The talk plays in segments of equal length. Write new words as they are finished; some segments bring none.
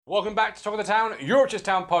Welcome back to Talk of the Town, Yorkshire's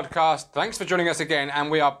Town podcast. Thanks for joining us again,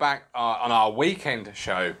 and we are back on our weekend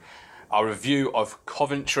show, our review of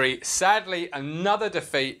Coventry. Sadly, another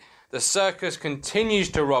defeat. The circus continues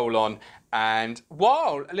to roll on, and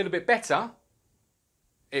while a little bit better,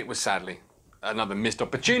 it was sadly another missed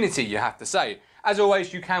opportunity, you have to say. As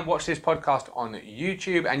always, you can watch this podcast on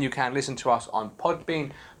YouTube, and you can listen to us on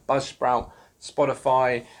Podbean, Buzzsprout,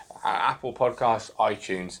 Spotify, Apple Podcasts,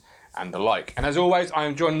 iTunes, and the like. And as always, I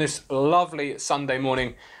am joined this lovely Sunday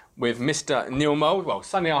morning with Mr. Neil Mould. Well,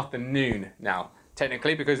 Sunday afternoon now,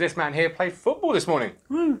 technically, because this man here played football this morning.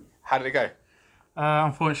 Woo. How did it go?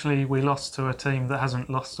 Unfortunately, we lost to a team that hasn't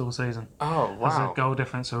lost all season. Oh, wow. There's a goal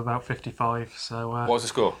difference of about 55. So what was the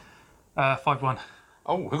score? 5-1.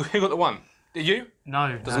 Oh, who got the one? Did you?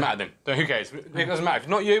 No. Doesn't matter then. Who cares? It doesn't matter. If it's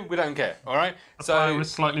not you, we don't care. All right? So with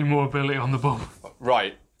slightly more ability on the ball.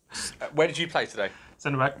 Right. Where did you play today?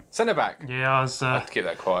 Centre back. Centre back? Yeah, I was... I have to keep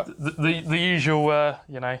that quiet. The usual,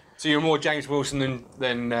 So you're more James Wilson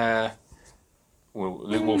than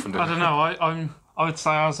Luke Wolfenden? I don't know. I would say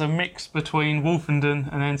I was a mix between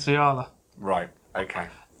Wolfenden and Nsiala. Right, okay.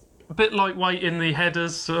 A bit lightweight in the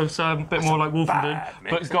headers, so a bit more like Wolfenden,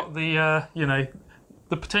 but got the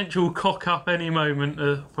the potential cock up any moment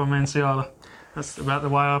from Nsiala. That's about the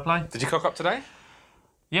way I play. Did you cock up today?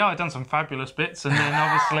 Yeah, I've done some fabulous bits, and then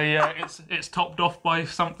obviously it's topped off by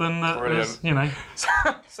something that was,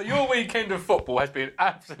 So your weekend of football has been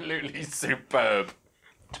absolutely superb.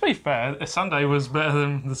 To be fair, the Sunday was better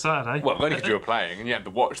than the Saturday. Well, only because you were playing, and you had to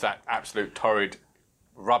watch that absolute torrid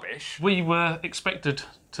rubbish. We were expected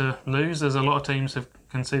to lose, as a lot of teams have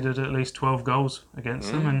conceded at least 12 goals against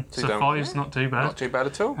them, and so 5's not too bad. Not too bad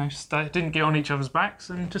at all. Didn't get on each other's backs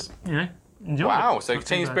and just, enjoyed it. Wow, so Not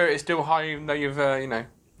team too spirit is still high, even though you've,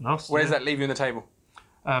 lost. Where does that leave you in the table?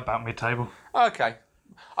 About mid-table. Okay.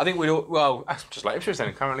 I think just like Ipswich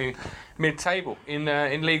then, currently mid-table in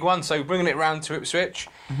League One. So bringing it round to Ipswich,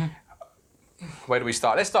 Where do we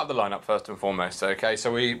start? Let's start the lineup first and foremost, okay?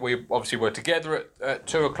 So we obviously were together at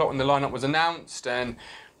 2 o'clock when the lineup was announced, and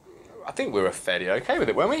I think we were fairly okay with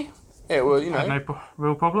it, weren't we? It was, no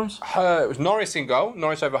real problems. It was Norris in goal,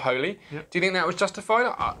 Norris over Holy. Yep. Do you think that was justified?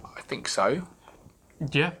 I think so.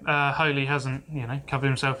 Yeah, Holy hasn't, covered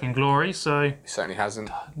himself in glory, so... He certainly hasn't.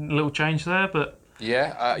 A little change there, but...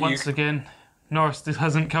 Yeah. Once again, Norris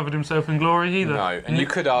hasn't covered himself in glory either. No, and you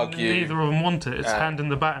could argue... Neither of them want it. It's handing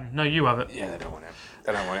the baton. No, you have it. Yeah, they don't want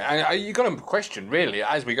it. And you've got to question, really,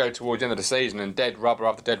 as we go towards the end of the season and dead rubber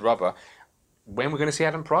after dead rubber, when we're going to see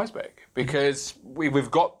Adam Price back. Because we've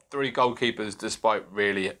got 3 goalkeepers, despite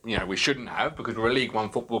really, we shouldn't have, because we're a League One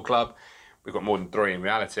football club. We've got more than 3 in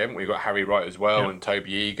reality, haven't we? We've got Harry Wright as well, and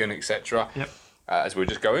Toby Egan, etc. Yep. As we're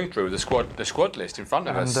just going through the squad list in front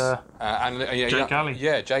of us. Jake Alley.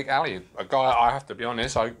 Yeah, Jake Alley, a guy I have to be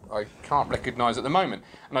honest, I can't recognise at the moment.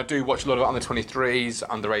 And I do watch a lot of under-23s,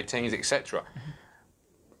 under-18s, etc.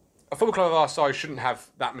 A football club of our size shouldn't have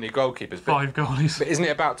that many goalkeepers. 5 goalies. But isn't it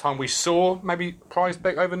about time we saw maybe Price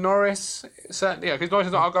back over Norris? Certainly, yeah, because Norris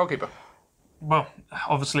is not our goalkeeper. Well,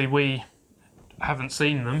 obviously we haven't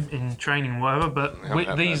seen them in training or whatever,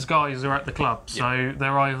 but these guys are at the club, so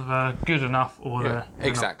they're either good enough or they're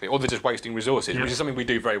exactly, or they're just wasting resources, which is something we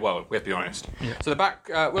do very well, we have to be honest. Yeah. So the back,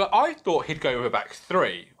 I thought he'd go with a back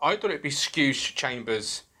 3. I thought it'd be Skuse,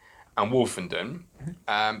 Chambers and Wolfenden,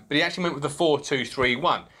 but he actually went with the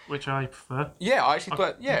 4-2-3-1. Which I prefer. Yeah, I actually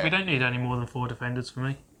thought, We don't need any more than 4 defenders for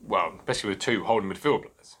me. Well, especially with 2 holding midfield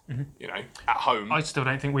players, at home. I still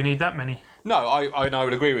don't think we need that many. No, I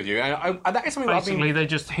would agree with you. And that is something Basically, they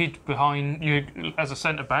just hid behind you as a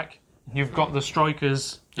centre-back. You've got the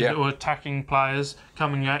strikers that are attacking players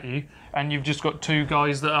coming at you, and you've just got 2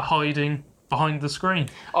 guys that are hiding behind the screen.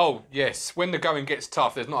 Oh, yes. When the going gets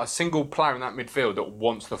tough, there's not a single player in that midfield that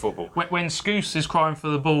wants the football. When Skuse is crying for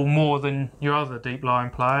the ball more than your other deep-lying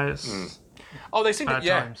players... Oh, they seem to,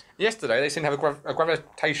 times. Yesterday, they seem to have a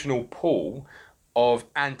gravitational pull of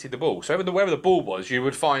the ball. So wherever the ball was, you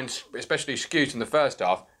would find, especially Skuse in the first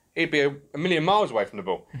half, he'd be a million miles away from the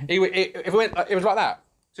ball. It was like that,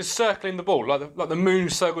 just circling the ball, like the moon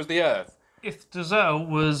circles the earth. If Dazelle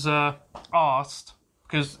was asked,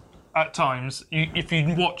 because at times, if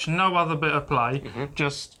you watch no other bit of play,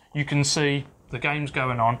 just you can see the game's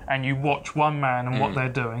going on, and you watch one man and what they're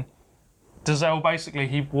doing. Dazelle basically,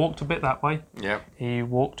 he walked a bit that way. Yeah. He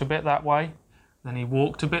walked a bit that way. Then he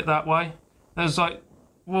walked a bit that way. There's like,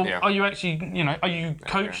 are you actually, are you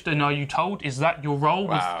coached and are you told? Is that your role?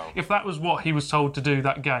 Wow. If that was what he was told to do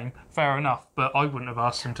that game, fair enough. But I wouldn't have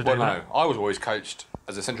asked him to do that. No, I was always coached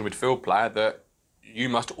as a central midfield player that you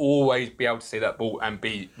must always be able to see that ball and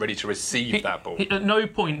be ready to receive that ball. At no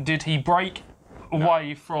point did he break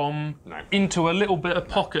away from into a little bit of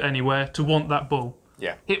pocket anywhere to want that ball.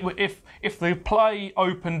 Yeah. If the play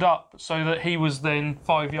opened up so that he was then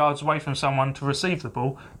 5 yards away from someone to receive the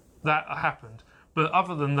ball, that happened. But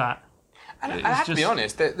other than that, and I have to be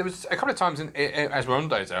honest, there was a couple of times as we're on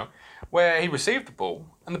Dozell where he received the ball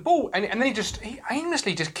and then he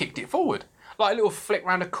aimlessly just kicked it forward, like a little flick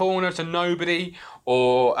round a corner to nobody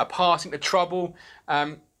or a pass into trouble.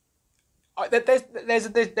 There's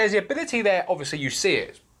the ability there. Obviously, you see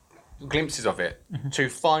it, glimpses of it, to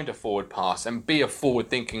find a forward pass and be a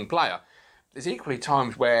forward-thinking player. There's equally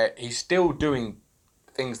times where he's still doing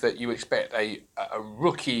things that you expect a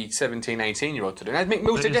rookie 17, 18-year-old to do. And as Mick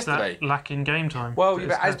Mills said yesterday, that lacking game time. Well,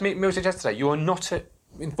 as Mick Mills said yesterday, you are not,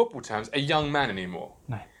 in football terms, a young man anymore.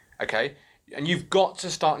 No. Okay? And you've got to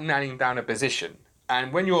start nailing down a position.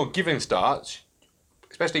 And when you're given starts,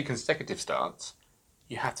 especially consecutive starts,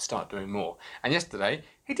 you have to start doing more. And yesterday,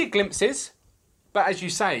 he did glimpses. But as you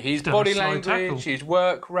say, his body language, his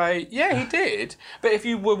work rate, he did. But if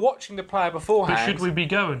you were watching the player beforehand... But should we be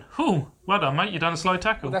going, well done, mate, you've done a slow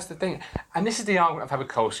tackle? Well, that's the thing. And this is the argument I've had with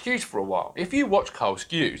Cole Skuse for a while. If you watch Cole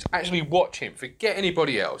Skuse, actually watch him, forget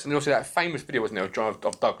anybody else. And also that famous video, wasn't there,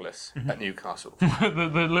 of Douglas at Newcastle.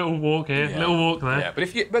 the little walk here, little walk there. Yeah,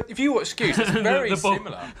 but if you watch Skuse, it's very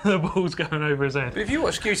similar. The ball's going over his head. But if you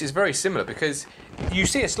watch Skuse, it's very similar because you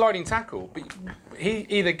see a sliding tackle, but he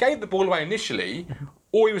either gave the ball away initially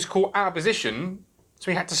or he was caught out of position, so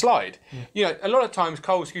he had to slide. Yeah. You know, a lot of times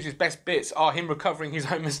Cole Skuse's best bits are him recovering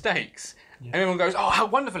his own mistakes. Yeah. And everyone goes, how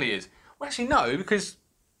wonderful he is. Well, actually, no, because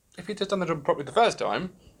if he'd just done the job properly the first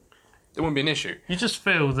time, there wouldn't be an issue. You just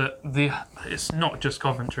feel that it's not just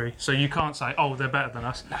Coventry, so you can't say, they're better than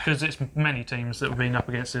us, because it's many teams that have been up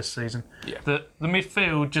against this season. Yeah. The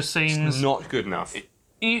midfield just seems... It's not good enough.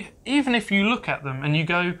 Even if you look at them and you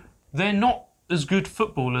go, they're not as good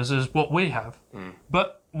footballers as what we have,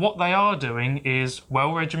 but what they are doing is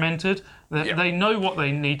well regimented. They know what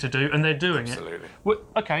they need to do and they're doing Absolutely. it.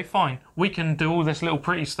 Okay, fine. We can do all this little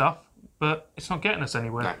pretty stuff, but it's not getting us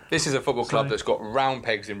anywhere. No. This is a football club that's got round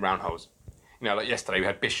pegs in round holes. You know, like yesterday we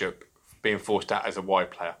had Bishop being forced out as a wide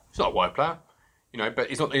player. He's not a wide player, but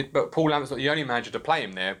he's not. But Paul Lambert's not the only manager to play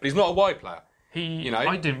him there. But he's not a wide player.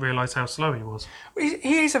 I didn't realise how slow he was.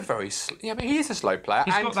 He is but he is a slow player.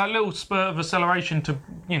 He's got that little spurt of acceleration to,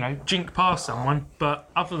 jink past someone. But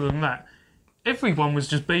other than that, everyone was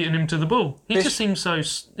just beating him to the ball. He just seemed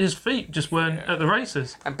his feet just weren't at the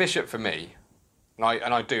races. And Bishop for me,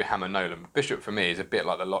 and I do hammer Nolan. Bishop for me is a bit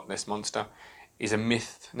like the Loch Ness monster. He's a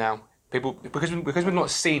myth now. People because we've not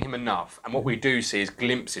seen him enough, and what we do see is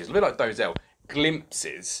glimpses. A bit like Dozell,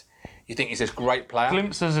 glimpses. You think he's this great player?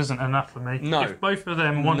 Glimpses isn't enough for me. No. If both of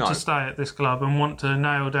them want to stay at this club and want to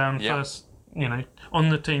nail down first, on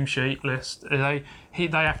the team sheet list, they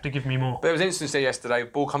have to give me more. But there was an instance there yesterday,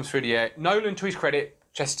 ball comes through the air. Nolan, to his credit,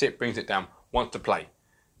 chest tip, brings it down, wants to play.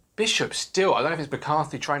 Bishop still, I don't know if it's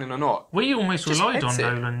McCarthy training or not. We almost relied on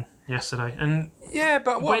Nolan yesterday. And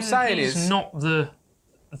but what I'm saying is... he's not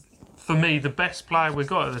for me, the best player we've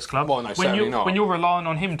got at this club. Well, no, certainly not. When you're relying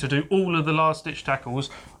on him to do all of the last-ditch tackles,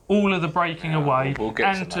 all of the breaking away,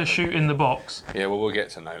 and to shoot in the box. Yeah, well, we'll get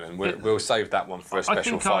to Nolan. We'll save that one for a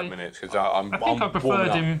special 5 minutes because I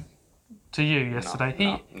preferred him to you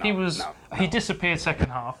yesterday. He disappeared second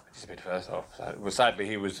half. He disappeared first half. Well,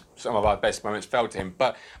 sadly, some of our best moments fell to him.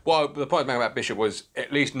 But the point about Bishop was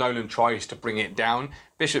at least Nolan tries to bring it down.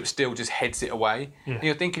 Bishop still just heads it away. Yeah. And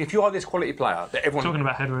you're thinking, if you are this quality player that everyone talking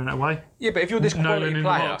about headering it away. Yeah, but if you're this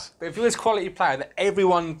quality player that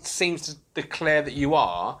everyone seems to declare that you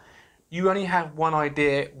are, you only have one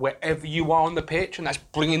idea wherever you are on the pitch, and that's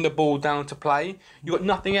bringing the ball down to play. You've got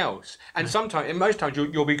nothing else. And most times,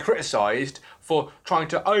 you'll be criticised for trying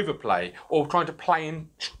to overplay or trying to play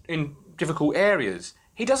in difficult areas.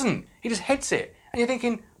 He doesn't. He just heads it. And you're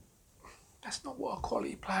thinking, that's not what a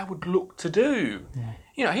quality player would look to do.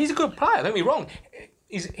 Yeah. He's a good player, don't get me wrong.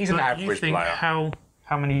 He's an average player. You think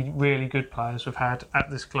how many really good players we've had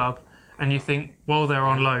at this club, and you think, while they're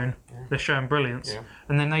on loan, they're showing brilliance. Yeah.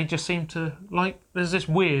 And then they just seem to, there's this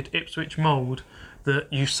weird Ipswich mould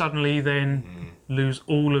that you suddenly then lose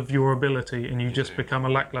all of your ability and you just become a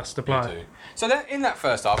lacklustre player. So then in that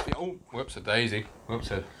first half, whoops, a daisy.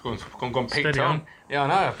 Whoops, gone peaked on. Yeah, I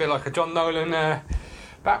know, a bit like a John Nolan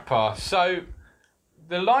back pass. So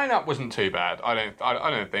the lineup wasn't too bad, I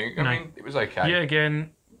don't think. I mean, it was okay. Yeah,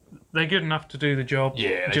 again, they're good enough to do the job.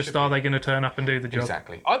 Yeah. Are they going to turn up and do the job?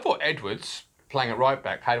 Exactly. I thought Edwards playing at right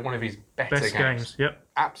back, had one of his better Best games. Yep.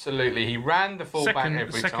 Absolutely. He ran the full back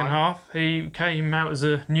every Second time. half, he came out as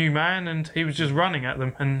a new man and he was just running at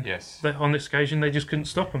them. And Yes. on this occasion, they just couldn't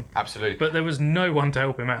stop him. Absolutely. But there was no one to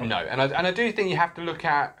help him out. No, and I do think you have to look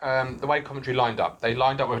at the way Coventry lined up. They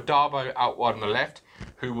lined up with Darbo out wide on the left,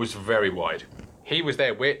 who was very wide. He was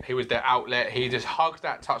their whip, he was their outlet. He just hugged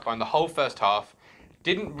that touchline the whole first half.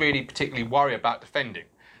 Didn't really particularly worry about defending.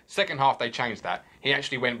 Second half, they changed that. He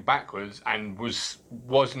actually went backwards and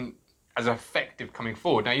wasn't as effective coming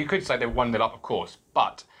forward. Now, you could say they were 1-0 up, of course,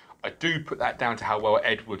 but I do put that down to how well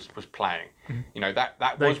Edwards was playing. Mm-hmm. You know, that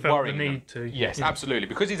they was felt worrying the need them. to. Yes, yeah. absolutely.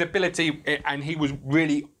 Because his ability, and he was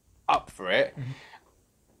really up for it,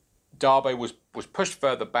 Darbo was pushed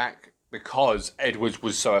further back because Edwards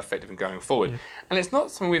was so effective in going forward. And it's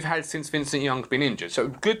not something we've had since Vincent Young's been injured. So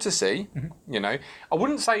good to see, you know. I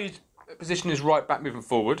wouldn't say his position is right back moving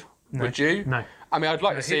forward, would you? No. I mean, I'd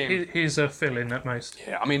like to see him... He's a fill-in at most.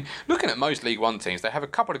 Yeah, I mean, looking at most League One teams, they have a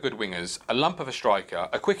couple of good wingers, a lump of a striker,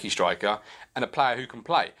 a quickie striker, and a player who can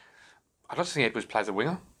play. I'd like to see Edwards play as a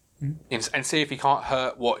winger and see if he can't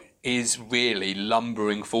hurt what is really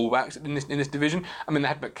lumbering fullbacks in this division. I mean, they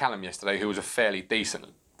had McCallum yesterday, who was a fairly decent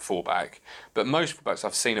fullback, but most fullbacks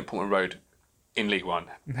I've seen at Portman Road in League One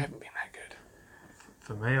haven't been that good.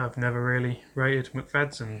 For me, I've never really rated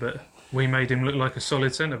McFadden, but we made him look like a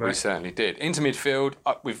solid centre-back. We certainly did. Into midfield,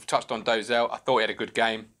 we've touched on Dozell. I thought he had a good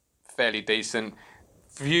game, fairly decent.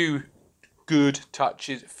 Few good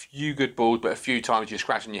touches, few good balls, but a few times you're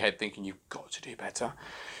scratching your head thinking you've got to do better.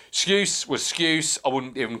 Skuse was Skuse. I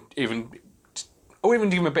wouldn't even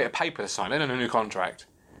give him a bit of paper to sign. They don't know a new contract.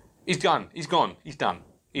 He's done. He's gone. He's done.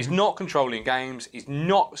 He's not controlling games. He's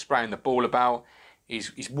not spraying the ball about.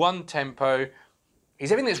 He's one tempo.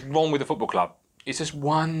 He's everything that's wrong with the football club. It's just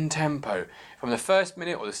one tempo. From the first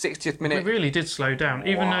minute or the 60th minute... It really did slow down,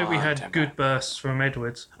 even though we had good bursts from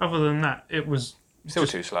Edwards. Other than that, it was... Still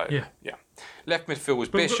too slow. Yeah. Left midfield was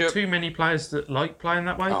But Bishop. we've got too many players that like playing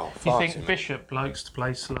that way. Oh, you far too think many. Bishop likes to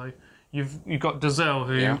play slow. You've got Dozell,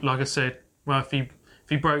 who, like I said, well, if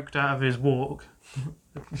he broke out of his walk...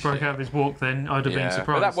 then I'd have been surprised.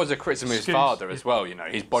 But that was a criticism of his father as well, you know.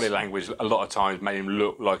 His body language a lot of times made him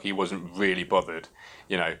look like he wasn't really bothered.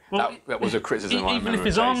 You know, that was a criticism I Even remember if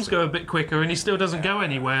his facing. arms go a bit quicker and he still doesn't go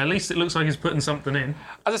anywhere, at least it looks like he's putting something in.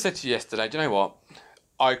 As I said to you yesterday, do you know what?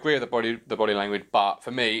 I agree with the body language, but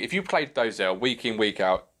for me, if you played Dozell week in, week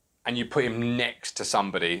out, and you put him next to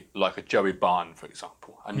somebody like a Joey Barton, for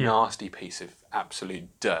example, a nasty piece of absolute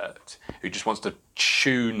dirt, who just wants to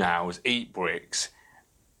chew nails, eat bricks,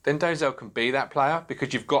 then Dozell can be that player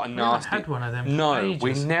because you've got a nasty... We haven't had one of them for No, ages.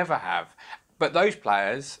 we never have. But those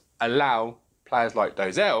players allow players like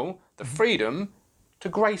Dozell the freedom to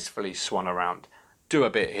gracefully swan around. Do a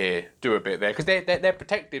bit here, do a bit there, because they're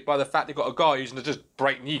protected by the fact they've got a guy who's going to just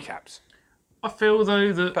break kneecaps. I feel,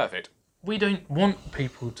 though, that Perfect. we don't want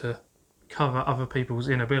people to cover other people's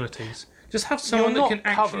inabilities. Just have someone that not can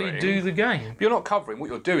actually covering. do the game. You're not covering. What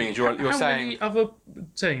you're doing is you're How saying... many other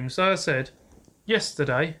teams, so I said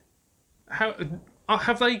yesterday,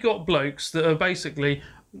 have they got blokes that are basically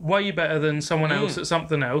way better than someone else at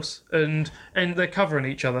something else, and they're covering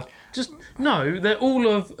each other? Just no, they're all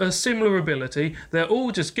of a similar ability. They're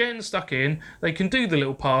all just getting stuck in. They can do the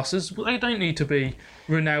little passes. They don't need to be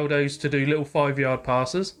Ronaldo's to do little 5-yard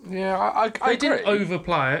passes. Yeah, I They agree. didn't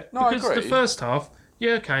overplay it No, I because the agree. first half,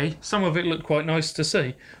 yeah, okay, some of it looked quite nice to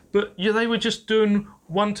see, but yeah, they were just doing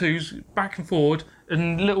 1-2s back and forward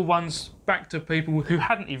and little ones back to people who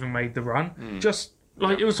hadn't even made the run. Just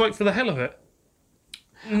like it was like for the hell of it.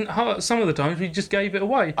 And some of the times we just gave it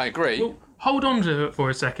away. I agree. Well, hold on to it for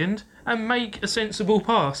a second and make a sensible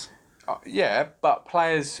pass. Yeah, but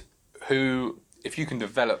players who, if you can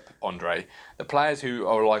develop Andre, the players who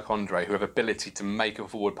are like Andre, who have ability to make a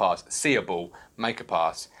forward pass, see a ball, make a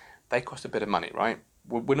pass, they cost a bit of money, right?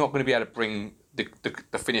 We're not going to be able to bring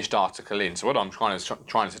the finished article in. So what I'm trying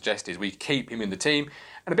to suggest is we keep him in the team,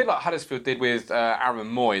 and a bit like Huddersfield did with Aaron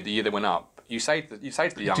Moy the year they went up. You say to the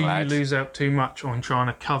young lads, Do you lose out too much on trying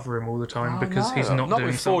to cover him all the time because no, he's not doing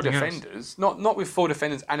with four something else? defenders, not with four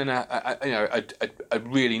defenders and a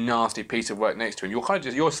really nasty piece of work next to him.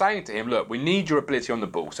 You're saying to him, look, we need your ability on the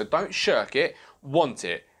ball, so don't shirk it, want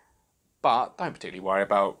it, but don't particularly worry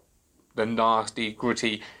about the nasty,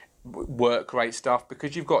 gritty work rate stuff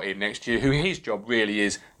because you've got him next to you, who his job really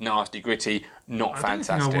is nasty, gritty, not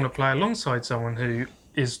fantastic. I don't think I want to play alongside someone who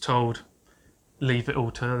is told, leave it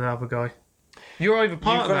all to the other guy. You're either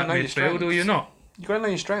part of that midfield or you're not. You've got to know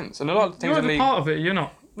your strengths, and a lot of teams You're in either league... part of it or you're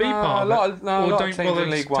not. Be part of it, or a lot don't of teams bother in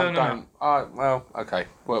League One turning up. don't. Well, okay.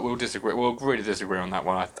 We'll disagree. We'll really disagree on that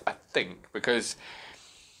one, I think, because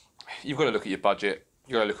you've got to look at your budget.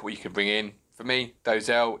 You've got to look at what you can bring in. For me,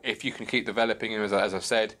 Dozell, if you can keep developing him, as I've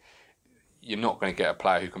said, you're not going to get a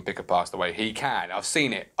player who can pick a pass the way he can. I've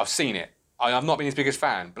seen it. I've not been his biggest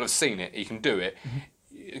fan, but I've seen it. He can do it.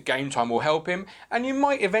 Game time will help him, and you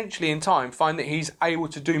might eventually in time find that he's able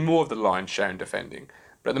to do more of the lion's share in defending.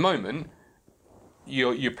 But at the moment,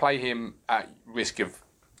 you play him at risk of...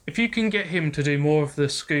 If you can get him to do more of the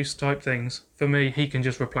Scouse type things, for me, he can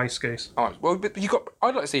just replace Scouse. Oh, well, but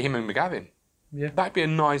I'd like to see him and McGavin. Yeah. That'd be a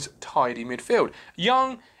nice, tidy midfield.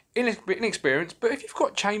 Young, inexperienced, but if you've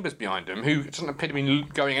got Chambers behind him, who doesn't appear to be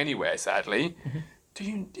going anywhere, sadly,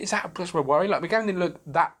 is that a worry? Like, McGavin didn't look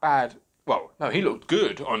that bad. Well, no, he looked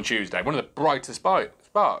good on Tuesday. One of the brightest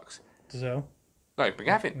sparks. Dozell. No,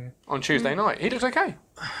 McGavin on Tuesday night. He looks okay.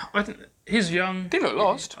 He's young. Didn't look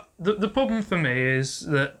lost. The problem for me is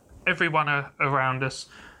that everyone around us,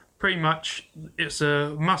 pretty much, it's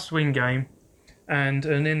a must-win game, and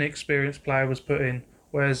an inexperienced player was put in,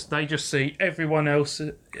 whereas they just see everyone else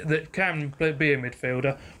that can be a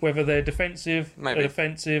midfielder, whether they're defensive,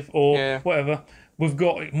 offensive, or whatever. We've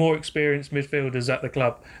got more experienced midfielders at the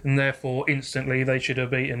club, and therefore instantly they should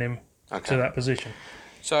have beaten him to that position.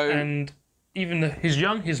 And even he's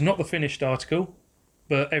young, he's not the finished article,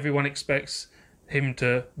 but everyone expects him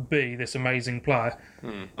to be this amazing player.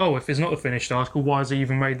 Oh, if he's not the finished article, why has he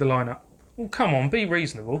even made the lineup? Well, come on, be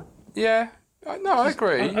reasonable. Yeah, no, I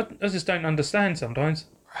agree. I just don't understand sometimes.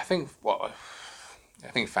 I think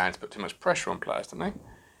fans put too much pressure on players, don't they?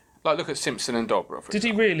 Like, look at Simpson and Dobra. Did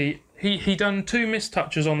he really? He done 2 missed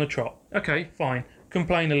touches on the trot. Okay, fine.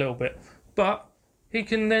 Complain a little bit. But he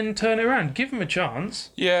can then turn it around. Give him a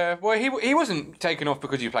chance. Yeah, well, he wasn't taken off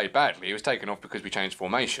because he played badly. He was taken off because we changed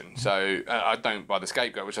formation. So I don't buy the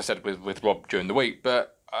scapegoat, which I said with Rob during the week.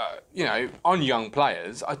 But, on young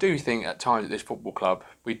players, I do think at times at this football club,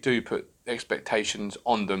 we do put expectations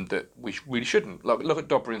on them that we really shouldn't. Look at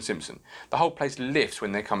Dobra and Simpson. The whole place lifts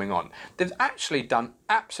when they're coming on. They've actually done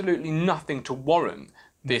absolutely nothing to warrant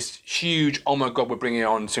this huge, oh my God, we're bringing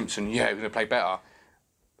on Simpson, yeah, we're going to play better.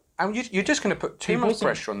 And you're just going to put too much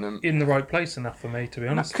pressure on them. In the right place enough for me, to be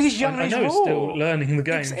honest. Because he's young and he's raw. I know he's still learning the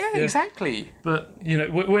game. Exactly. But,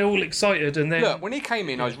 we're all excited. And then... Look, when he came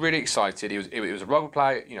in, I was really excited. He was a rugby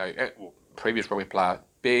player, previous rugby player,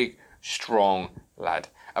 big, strong lad.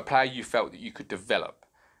 A player you felt that you could develop,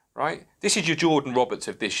 right? This is your Jordan Roberts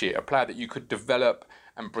of this year, a player that you could develop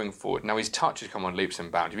and bring forward. Now, his touch has come on leaps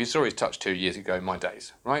and bounds. If you saw his touch 2 years ago in my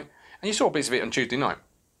days, right? And you saw bits of it on Tuesday night.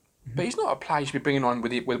 But he's not a player you should be bringing on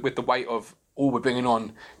with the weight of, we're bringing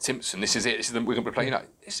on Simpson, this is it, we're going to play.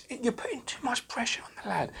 You're putting too much pressure on the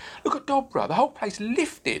lad. Look at Dobra, the whole place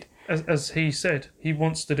lifted. As he said, he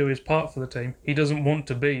wants to do his part for the team. He doesn't want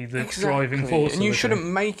to be the driving force. And you shouldn't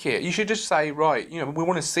make it. You should just say, right, we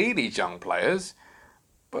want to see these young players,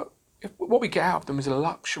 but what we get out of them is a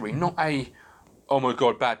luxury, not a, oh my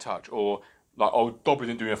God, bad touch, or like, oh, Dobra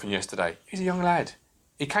didn't do nothing yesterday. He's a young lad.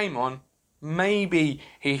 He came on. Maybe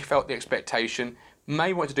he felt the expectation,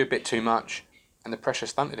 may want to do a bit too much, and the pressure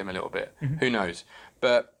stunted him a little bit. Who knows?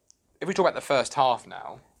 But if we talk about the first half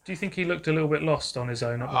now... Do you think he looked a little bit lost on his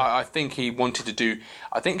own? I think he wanted to do...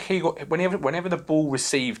 I think he got... Whenever the ball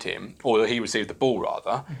received him, or he received the ball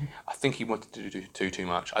rather, I think he wanted to do too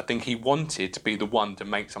much. I think he wanted to be the one to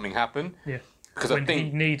make something happen. Yeah. Because when he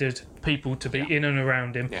needed people to be in and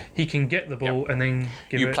around him, he can get the ball and then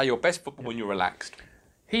give it... You play your best football when you're relaxed.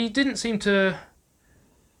 He didn't seem to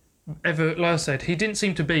ever, like I said, he didn't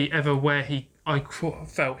seem to be ever where I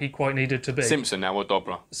felt he quite needed to be. Simpson now or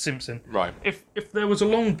Dobra? Simpson. Right. If there was a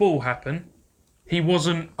long ball happen, he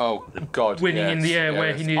wasn't winning in the air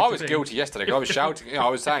where he needed to be. I was guilty yesterday because I was shouting. I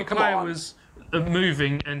was saying, come on. If a player was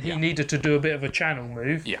moving and he needed to do a bit of a channel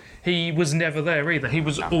move, he was never there either. He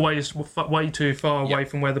was always way too far away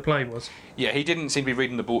from where the play was. Yeah, he didn't seem to be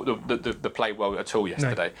reading the ball, the play well at all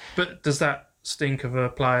yesterday. No. But does that stink of a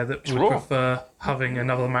player that would prefer having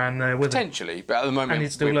another man there with Potentially, but at the moment... And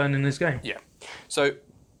he's still learning his game. Yeah. So,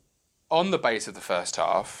 on the base of the first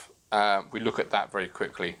half, we look at that very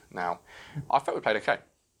quickly now. I thought we played okay.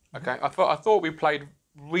 I thought we played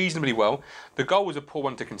reasonably well. The goal was a poor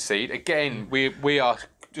one to concede. Again, we are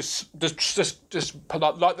just like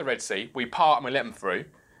the Red Sea. We part and we let them through.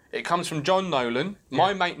 It comes from John Nolan,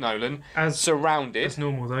 my mate Nolan, surrounded. It's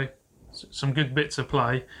normal though. Some good bits of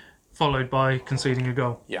play, followed by conceding a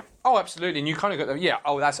goal. Yeah. Oh, absolutely. And you kind of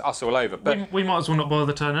got that's us all over. But we might as well not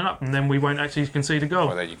bother turning up, and then we won't actually concede a goal.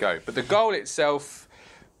 Well, there you go. But the goal itself,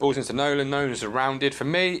 balls into Nolan. Nolan's surrounded. For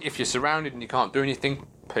me, if you're surrounded and you can't do anything,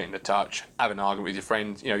 put in the touch, have an argument with your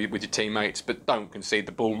friends, with your teammates, but don't concede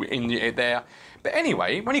the ball in there. But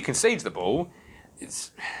anyway, when he concedes the ball,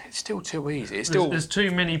 it's still too easy. It's still There's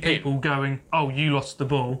too many people going, "Oh, you lost the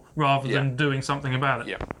ball," rather than doing something about it.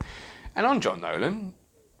 Yeah. And on John Nolan,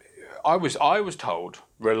 I was told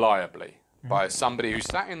reliably by somebody who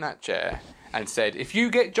sat in that chair and said, if you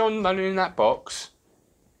get John Nolan in that box,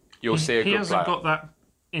 you'll see a good player. He hasn't got that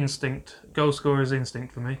instinct, goal scorer's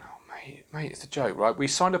instinct for me. Oh, mate, it's a joke, right? We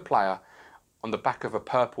signed a player on the back of a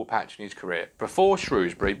purple patch in his career. Before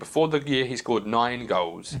Shrewsbury, before the year he scored 9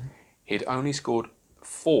 goals, he'd only scored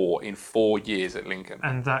 4 in 4 years at Lincoln.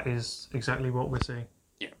 And that is exactly what we're seeing.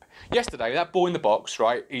 Yep. Yesterday, that ball in the box,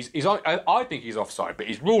 right? I think he's offside, but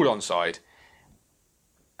he's ruled onside.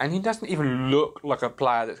 And he doesn't even look like a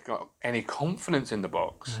player that's got any confidence in the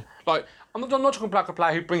box. Like, I'm not talking about a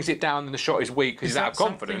player who brings it down and the shot is weak because he's out of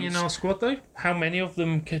confidence. Is that something in our squad, though? How many of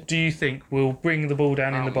them do you think will bring the ball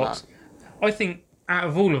down in the box? No. I think out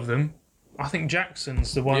of all of them, I think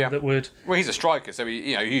Jackson's the one that would... Well, he's a striker, so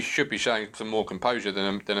he should be showing some more composure than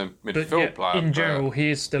a midfield player. In general, he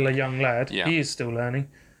is still a young lad. Yeah. He is still learning.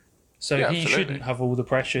 So he shouldn't have all the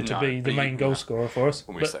pressure to be the main goal scorer for us.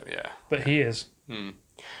 But he is.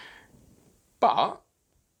 But,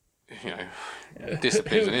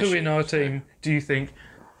 discipline's an issue. Who in our team do you think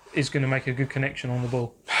is going to make a good connection on the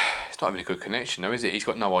ball? It's not even a good connection, though, is it? He's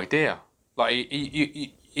got no idea. Like,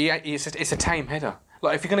 it's a tame header.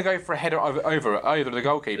 Like, if you're going to go for a header over the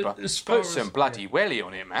goalkeeper, put some bloody welly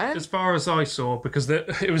on it, man. As far as I saw, because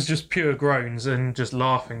it was just pure groans and just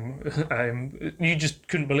laughing, you just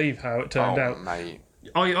couldn't believe how it turned out. Mate.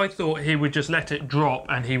 I thought he would just let it drop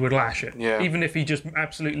and he would lash it, even if he just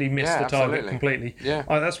absolutely missed the target completely. Yeah.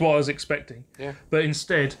 That's what I was expecting. Yeah. But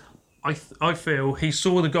instead, I feel he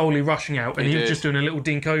saw the goalie rushing out and he was just doing a little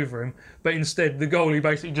dink over him. But instead, the goalie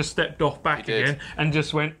basically just stepped off back again and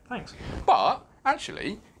just went, thanks. But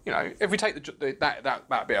actually, if we take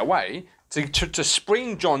that bit away, to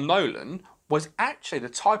spring John Nolan was actually the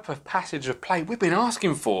type of passage of play we've been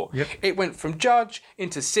asking for. Yep. It went from Judge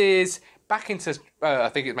into Sears, back into, I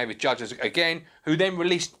think it maybe Judge again, who then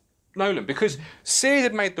released Nolan. Because Sears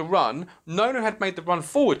had made the run, Nolan had made the run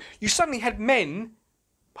forward. You suddenly had men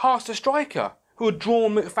past a striker who had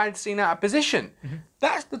drawn McFadzean out of position.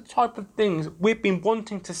 That's the type of things we've been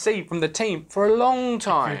wanting to see from the team for a long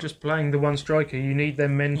time. If you're just playing the one striker, you need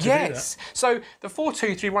them men to do that. Yes. So the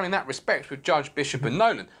 4-2-3-1 in that respect with Judge, Bishop and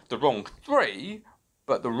Nolan, the wrong 3,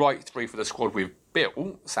 but the right 3 for the squad we've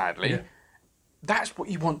built, sadly. Yeah. That's what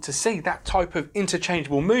you want to see, that type of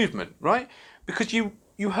interchangeable movement, right? Because you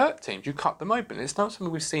hurt teams, you cut them open. It's not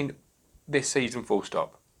something we've seen this season, full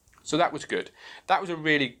stop. So that was good. That was a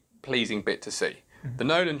really pleasing bit to see. The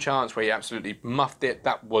Nolan chance where he absolutely muffed it,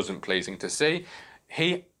 that wasn't pleasing to see.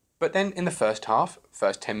 But then in the first half,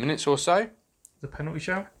 first 10 minutes or so... The penalty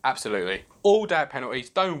shout? Absolutely. All day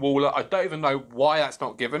penalties, Stonewaller, I don't even know why that's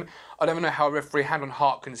not given. I don't even know how a referee had on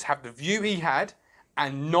Harkins have the view he had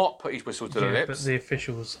and not put his whistle to the lips. But the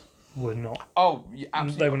officials were not. Oh, yeah,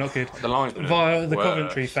 absolutely. They were not good. The linesmen via the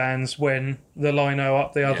Coventry fans, when the lino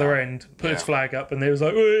up the other end put his flag up and they was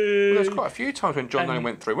like, well, there was quite a few times when John Nolan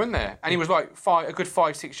went through, wasn't there? And he was like a good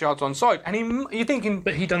 5-6 yards onside. And you're thinking...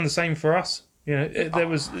 But he done the same for us.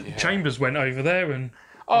 Chambers went over there and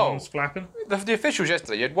was flapping. The officials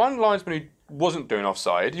yesterday, you had one linesman who wasn't doing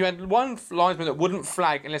offside. You had one linesman that wouldn't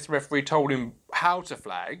flag unless the referee told him how to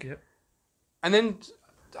flag. Yep. And then...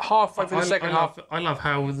 halfway through the second half. I love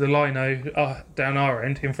how the lino down our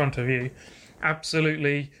end, in front of you,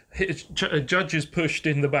 absolutely Judge is pushed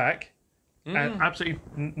in the back, and absolutely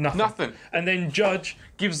nothing. And then Judge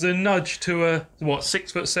gives a nudge to a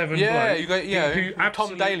 6'7" bloke. Who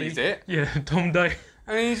Tom Daly's it. Yeah, Tom Daly.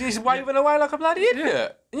 And he's waving away like a bloody idiot. Yeah.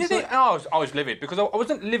 And you think, I was livid because I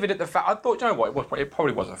wasn't livid at the fact. I thought, you know what, it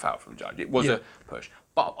probably was a foul from Judge. It was a push,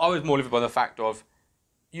 but I was more livid by the fact of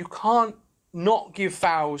you can't not give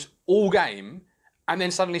fouls all game and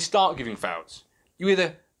then suddenly start giving fouls. You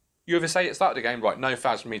either say at the start of the game, right, no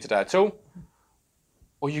fouls from me today at all,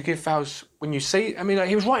 or you give fouls when you see... I mean,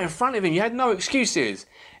 he was right in front of him. You had no excuses.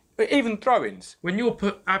 Even throw-ins. When you're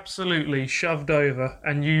put absolutely shoved over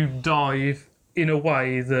and you dive in a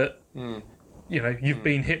way that, you've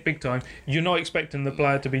been hit big time, you're not expecting the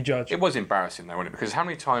player to be judged. It was embarrassing, though, wasn't it? Because how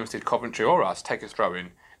many times did Coventry or us take a throw-in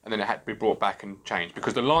and then it had to be brought back and changed?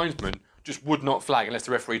 Because the linesman just would not flag unless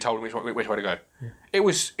the referee told him which way to go. Yeah. It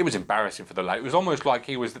was embarrassing for the lad. It was almost like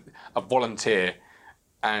he was a volunteer,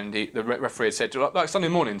 and the referee had said, like Sunday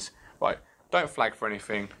mornings, right, don't flag for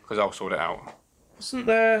anything because I'll sort it out. Wasn't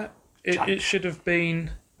there? It should have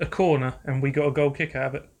been a corner, and we got a goal kick out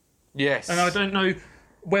of it. Yes. And I don't know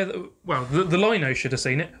The lino should have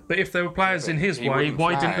seen it, but if there were players in his he way, wouldn't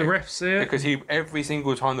why didn't flag. the ref see it? Because every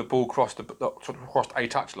single time the ball crossed a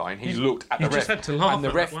touch line, he looked at the ref. just had to laugh and the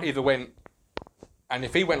at ref that one. either went, and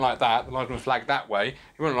if he went like that, the linesman flagged that way.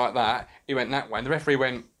 If he went like that, he went that way. And the referee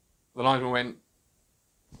went, the linesman went.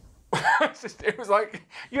 It was like,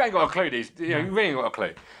 you ain't got a clue, you really ain't got a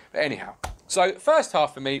clue. But anyhow, so first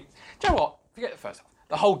half for me, do you know what? Forget the first half.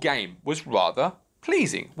 The whole game was rather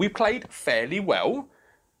pleasing. We played fairly well,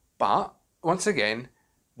 but once again,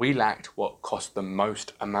 we lacked what cost the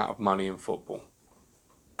most amount of money in football.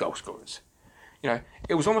 Goal scorers.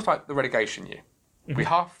 It was almost like the relegation year. We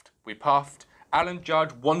huffed, we puffed. Alan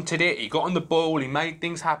Judge wanted it. He got on the ball. He made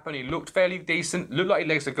things happen. He looked fairly decent. Looked like his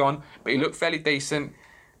legs are gone, but he looked fairly decent.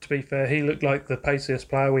 To be fair, he looked like the paciest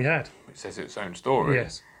player we had. It says its own story.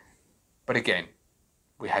 Yes. But again,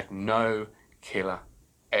 we had no killer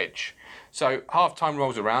edge. So half-time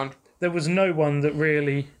rolls around. There was no one that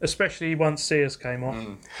really, especially once Sears came off,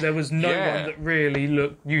 there was no one that really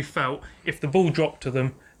looked, you felt, if the ball dropped to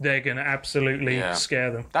them, they're going to absolutely scare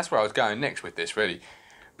them. That's where I was going next with this, really.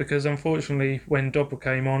 Because unfortunately, when Dobber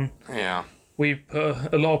came on, we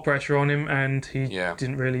put a lot of pressure on him and he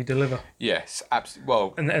didn't really deliver. Yes, absolutely.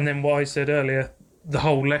 Well, and then what I said earlier, the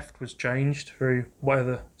whole left was changed through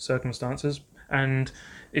whatever circumstances, and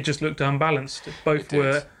it just looked unbalanced. Both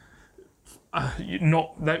were they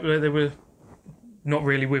were not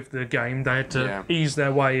really with the game. They had to ease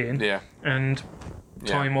their way in, and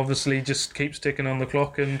time obviously just keeps ticking on the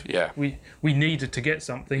clock, and we needed to get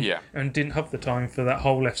something, and didn't have the time for that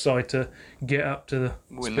whole left side to get up to the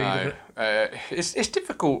speed of it. It's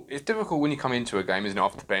difficult. It's difficult when you come into a game, isn't it,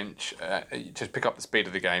 off the bench, to pick up the speed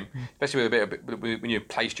of the game, especially with when you've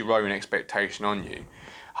placed your own expectation on you.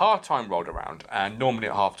 Half time rolled around, and normally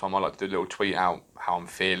at half time I like to do a little tweet out how I'm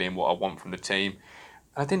feeling, what I want from the team.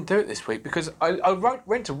 And I didn't do it this week because I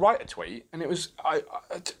went to write a tweet, and it was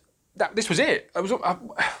this was it. It was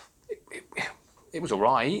all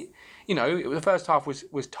right. The first half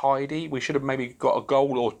was tidy. We should have maybe got a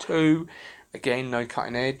goal or two. Again, no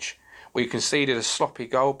cutting edge. We conceded a sloppy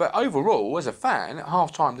goal. But overall, as a fan, at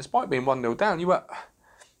half-time, despite being 1-0 down, you were...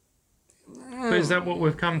 But is that what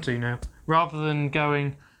we've come to now? Rather than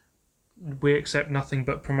going, we accept nothing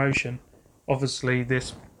but promotion, obviously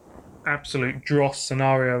this absolute dross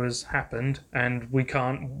scenario has happened and we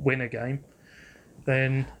can't win a game.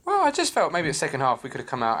 Then... Well, I just felt maybe the second half we could have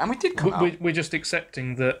come out, and we did come out. We're just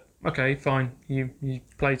accepting that, okay, fine, you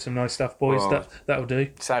played some nice stuff, boys, that'll do.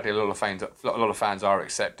 Sadly, a lot of fans are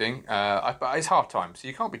accepting, but it's half-time, so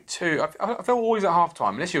you can't be too... I feel always at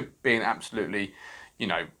half-time, unless you're being absolutely,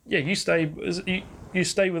 Yeah, you stay with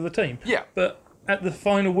the team. Yeah. But at the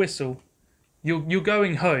final whistle, you're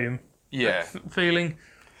going home feeling...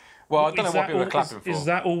 Well, I don't know what people are clapping for. Is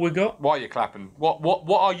that all we got? Why are you clapping? What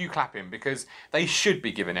are you clapping? Because they should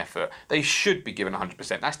be giving effort. They should be giving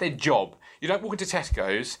 100%. That's their job. You don't walk into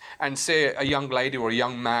Tesco's and see a young lady or a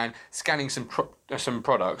young man scanning some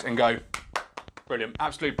products and go, brilliant,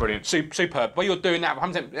 absolutely brilliant, superb. Well, you're doing that,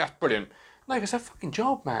 100%, that's brilliant. No, it's a fucking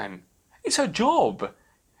job, man. It's a job.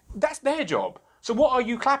 That's their job. So what are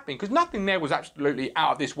you clapping? Because nothing there was absolutely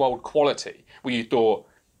out of this world quality where you thought,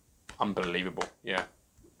 unbelievable, yeah.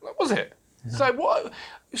 What was it? Yeah. So what?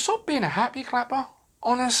 Stop being a happy clapper,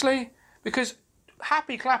 honestly, because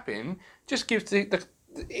happy clapping just gives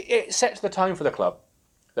it sets the tone for the club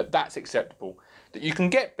that's acceptable. That you can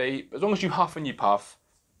get beat, but as long as you huff and you puff,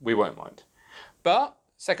 we won't mind. But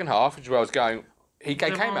second half, which is where I was going, he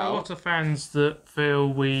came out. There are a lot of fans that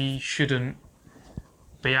feel we shouldn't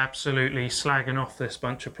be absolutely slagging off this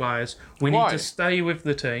bunch of players. We need to stay with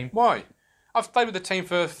the team. Why? I've stayed with the team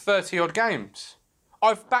for 30 odd games.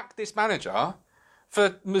 I've backed this manager for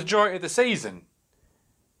the majority of the season.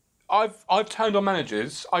 I've turned on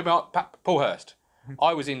managers. Paul Hurst.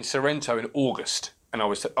 I was in Sorrento in August, and I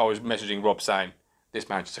was messaging Rob saying, "This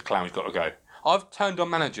manager's a clown. He's got to go." I've turned on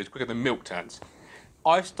managers quicker than milk turns.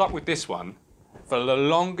 I've stuck with this one for the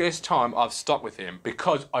longest time. I've stuck with him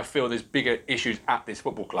because I feel there's bigger issues at this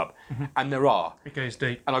football club, and there are. It goes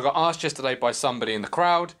deep. And I got asked yesterday by somebody in the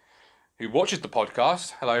crowd who watches the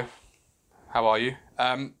podcast. Hello. How are you?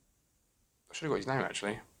 I should have got his name,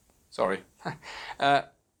 actually. Sorry. I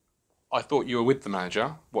thought you were with the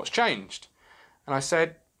manager. What's changed? And I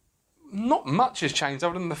said, not much has changed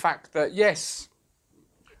other than the fact that, yes,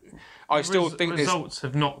 I still think results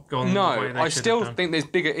have not gone the way they I still think there's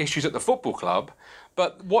bigger issues at the football club,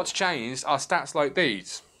 but what's changed are stats like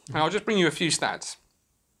these. And I'll just bring you a few stats.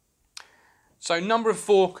 So, number of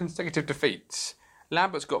 4 consecutive defeats.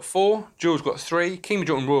 Lambert's got 4, Jules got 3, King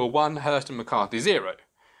Jordan Royal 1, Hurst and McCarthy 0.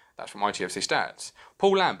 That's from ITFC Stats.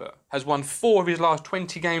 Paul Lambert has won 4 of his last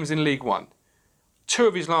 20 games in League One, 2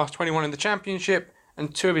 of his last 21 in the Championship,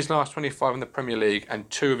 and 2 of his last 25 in the Premier League, and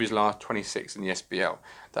 2 of his last 26 in the SPL.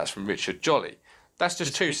 That's from Richard Jolly. That's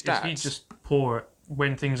just 2 stats. He's just poor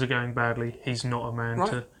when things are going badly. He's not a man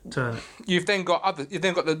to turn it. You've then got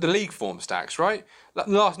the league form stacks, right? Like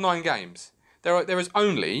the last 9 games. There is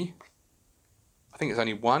only, I think it's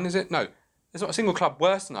only one, is it? No, there's not a single club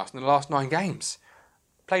worse than us in the last 9 games.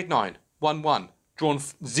 Played 9, won 1, drawn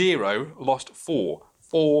 0, lost 4.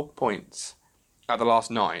 4 points out of the last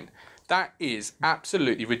 9. That is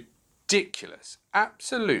absolutely ridiculous.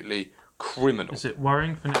 Absolutely criminal. Is it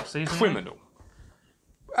worrying for next season? Criminal.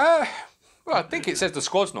 Well, I think it says the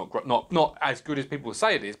squad's not as good as people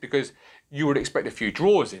say it is, because you would expect a few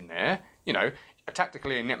draws in there. You know,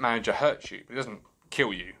 tactically a net manager hurts you, but it doesn't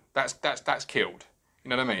kill you. That's killed. You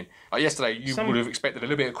know what I mean? Like yesterday, you would have expected a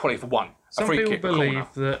little bit of quality for one. Some people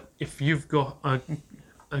believe that if you've got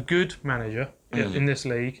a good manager in this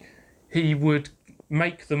league, he would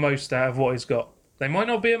make the most out of what he's got. They might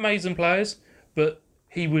not be amazing players, but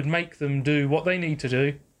he would make them do what they need to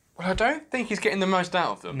do. Well, I don't think he's getting the most out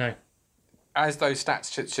of them. No. As those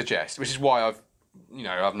stats suggest, which is why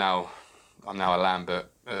I'm now a Lambert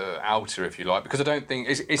outer, if you like, because I don't think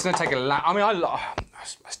it's going to take a lot. I mean,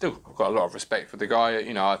 I still got a lot of respect for the guy.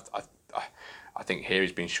 You know, I think here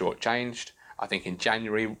he's been shortchanged. I think in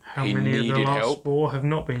January he needed help. How many of the last 4 have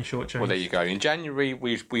not been shortchanged? Well, there you go. In January,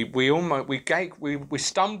 we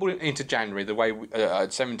stumbled into January the way a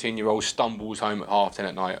 17-year-old stumbles home at 10:30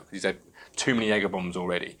 at night because he's had too many Egger bombs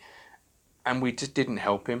already, and we just didn't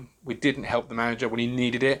help him. We didn't help the manager when he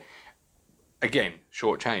needed it. Again,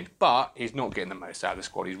 shortchanged, but he's not getting the most out of the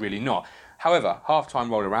squad. He's really not. However,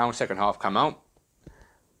 half-time rolled around, second half come out.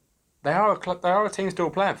 They are a team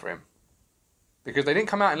still playing for him, because they didn't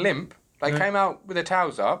come out in limp. They came out with their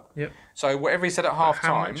towels up. Yep. So whatever he said at half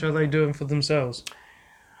time. How much are they doing for themselves?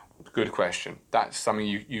 Good question. That's something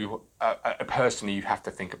you personally you have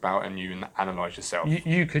to think about and you analyse yourself.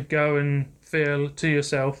 You could go and feel to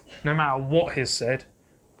yourself, no matter what he's said,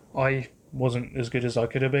 I wasn't as good as I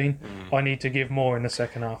could have been. I need to give more in the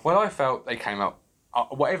second half. Well, I felt they came out,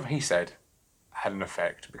 whatever he said had an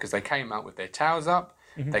effect, because they came out with their towels up.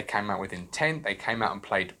 Mm-hmm. They came out with intent. They came out and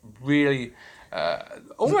played really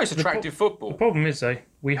almost attractive football. The problem is, though,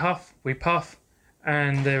 we huff, we puff,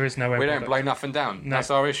 and there is no end. We don't blow nothing down. No. That's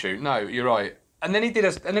our issue. No, you're right. And then he did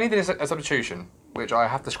a substitution, which I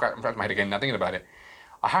have to scratch my head again now thinking about it.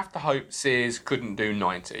 I have to hope Sears couldn't do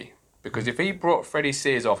 90, because if he brought Freddie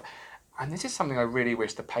Sears off, and this is something I really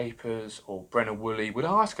wish the papers or Brennan Woolley would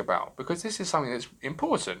ask about, because this is something that's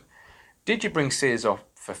important. Did you bring Sears off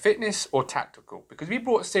for fitness or tactical? Because if you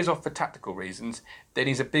brought Sears off for tactical reasons, then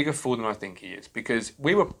he's a bigger fool than I think he is. Because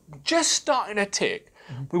we were just starting to tick.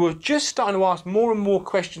 We were just starting to ask more and more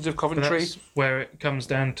questions of Coventry. That's where it comes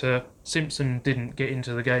down to Simpson didn't get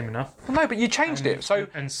into the game enough. Well, no, but you changed it.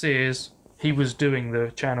 And Sears, he was doing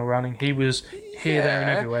the channel running. He was here, there, and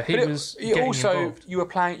everywhere. He was getting involved. You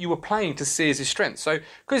were playing to Sears' strengths. So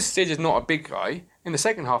because Sears is not a big guy, in the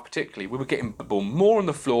second half particularly, we were getting the ball more on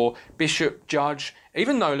the floor. Bishop, Judge,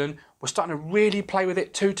 even Nolan were starting to really play with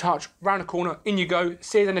it. 2-touch, round the corner, in you go.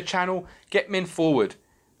 Sears in the channel, get men forward.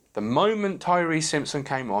 The moment Tyrese Simpson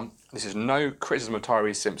came on, this is no criticism of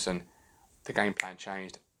Tyrese Simpson, the game plan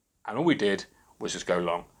changed. And all we did was just go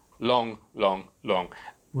long. Long, long, long.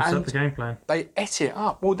 Was that the game plan? They ate it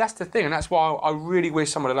up. Well, that's the thing, and that's why I really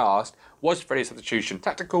wish someone had asked, was Freddie's substitution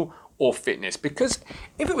tactical or fitness? Because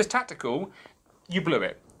if it was tactical, you blew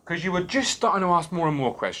it. Because you were just starting to ask more and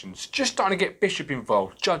more questions, just starting to get Bishop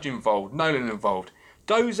involved, Judge involved, Nolan involved,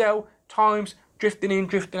 Dozel, times, drifting in,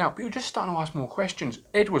 drifting out. But you were just starting to ask more questions.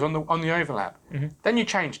 Edwards on the overlap. Mm-hmm. Then you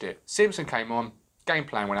changed it. Simpson came on, game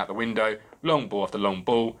plan went out the window, long ball after long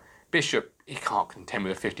ball. Bishop, he can't contend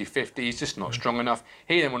with a 50-50, he's just not strong enough.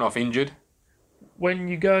 He then went off injured. When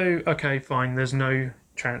you go, okay, fine, there's no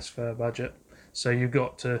transfer budget, so you've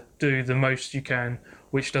got to do the most you can,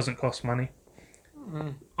 which doesn't cost money.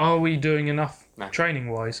 Are we doing enough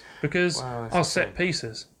training-wise? Because our set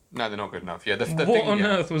pieces... No, they're not good enough. Yeah, what on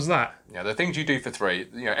earth was that? Yeah, the things you do for free,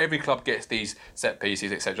 you know, every club gets these set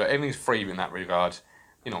pieces, etc. Everything's free in that regard.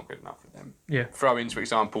 You're not good enough for them. Yeah. Throw-ins, for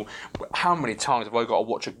example. How many times have I got to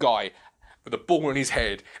watch a guy with a ball in his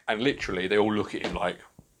head and literally they all look at him like...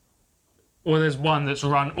 Or there's one that's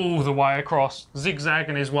run all the way across,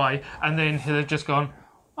 zigzagging his way, and then they've just gone,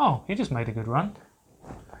 oh, he just made a good run.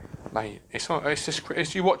 Mate,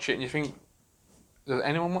 it's you watch it and you think, does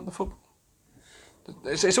anyone want the football?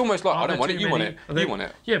 It's almost like, I don't want it, you want it. You want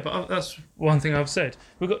it. Yeah, but that's one thing I've said.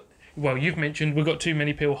 well, you've mentioned we've got too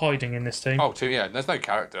many people hiding in this team. Oh, there's no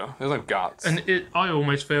character. There's no guts. And I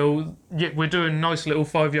almost feel, we're doing nice little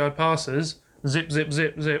 5-yard passes, zip, zip,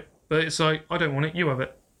 zip, zip, but it's like, I don't want it, you have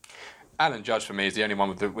it. Alan Judge, for me, is the only one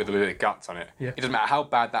with a little bit of guts on it. Yeah. It doesn't matter how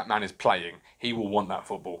bad that man is playing, he will want that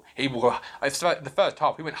football. He will. The first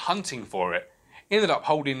half, he went hunting for it. He ended up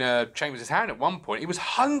holding Chambers' hand at one point. He was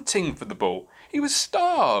hunting for the ball. He was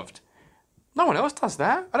starved. No one else does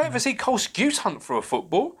that. I don't ever see Cole Skuse hunt for a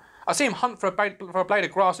football. I see him hunt for a blade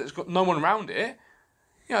of grass that's got no one around it.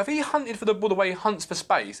 You know, if he hunted for the ball the way he hunts for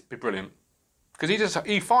space, it'd be brilliant. Because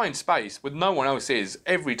he finds space where no one else is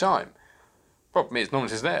every time. Problem is, no one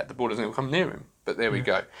is there. The ball doesn't come near him. But there we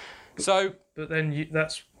go. So, but then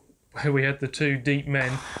that's where we had the two deep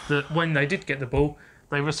men that when they did get the ball,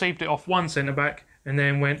 they received it off one centre back and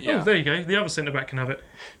then went, oh, there you go, the other centre back can have it.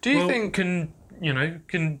 Do you think can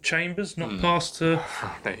Chambers not pass to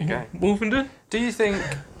there you go. Wolfenden? Do you think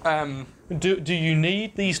do you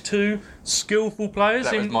need these two skillful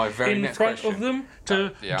players in front of them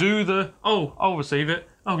to do the I'll receive it.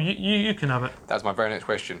 Oh, you can have it. That's my very next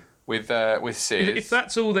question. With Sears, if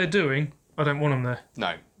that's all they're doing, I don't want them there.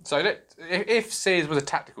 No. So if Sears was a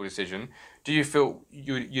tactical decision, do you feel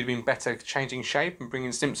you'd have been better changing shape and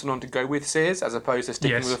bringing Simpson on to go with Sears as opposed to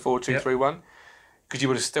sticking with a 4-2-3-1? Because you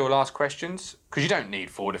would have still asked questions? Because you don't need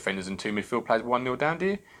 4 defenders and 2 midfield players 1-0 down, do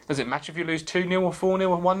you? Does it matter if you lose 2-0 or 4-0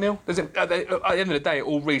 or 1-0? At the end of the day, it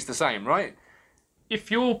all reads the same, right? If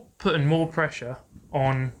you're putting more pressure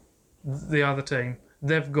on the other team,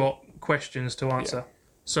 they've got questions to answer. Yeah.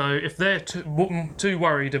 So if they're too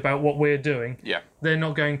worried about what we're doing, they're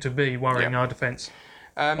not going to be worrying our defence.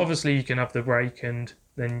 Obviously, you can have the break and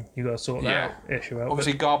then you've got to sort that issue out.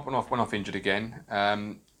 Obviously, Garb went off injured again.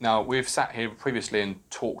 Now, we've sat here previously and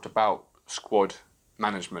talked about squad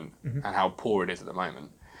management and how poor it is at the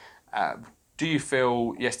moment. Do you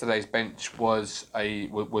feel yesterday's bench was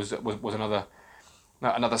another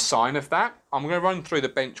sign of that? I'm going to run through the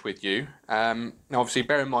bench with you. Now, obviously,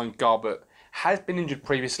 bear in mind, Garbett has been injured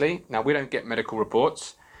previously. Now, we don't get medical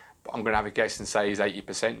reports, but I'm going to have a guess and say he's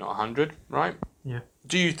 80%, not 100, right? Yeah.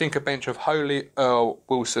 Do you think a bench of Holy, Earl,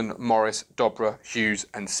 Wilson, Morris, Dobra, Hughes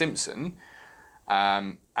and Simpson,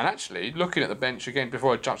 and actually, looking at the bench again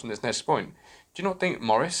before I jump on this next point, do you not think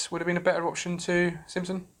Morris would have been a better option to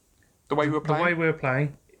Simpson? The way we were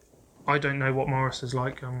playing? I don't know what Morris is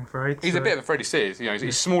like, I'm afraid. He's a bit of a Freddie Sears.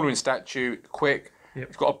 He's smaller in stature, quick. Yep.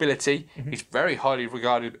 He's got ability. He's very highly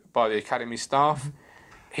regarded by the academy staff.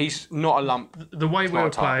 He's not a lump. The way we were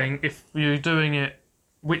playing, if you're doing it,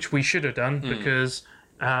 which we should have done, because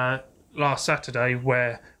last Saturday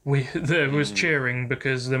where there was cheering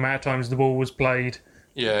because the amount of times the ball was played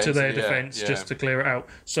to their defence just to clear it out.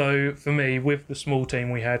 So for me, with the small team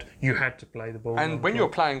we had, you had to play the ball. And when you're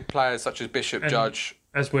playing players such as Bishop, Judge...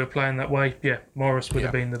 As we're playing that way, Morris would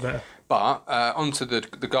have been the better. But onto the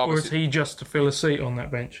Garbett... Or is he just to fill a seat on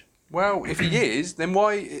that bench? Well, if he is, then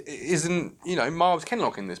why isn't Miles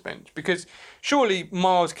Kenlock in this bench? Because surely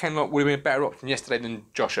Miles Kenlock would have been a better option yesterday than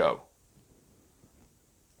Josh Earl.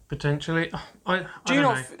 Potentially. Do you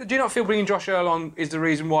not feel bringing Josh Earl on is the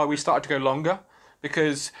reason why we started to go longer?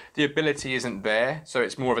 Because the ability isn't there, so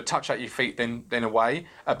it's more of a touch at your feet than away.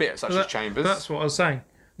 A bit such as Chambers. That's what I was saying.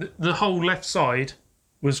 The whole left side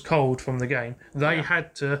was cold from the game. They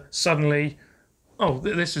had to suddenly,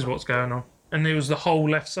 this is what's going on. And it was the whole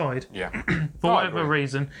left side. Yeah. For whatever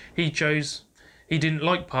reason, he didn't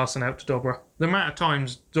like passing out to Dobra. The amount of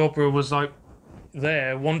times Dobra was like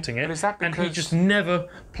there wanting it, and he just never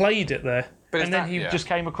played it there. And then he just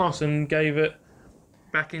came across and gave it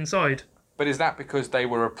back inside. But is that because they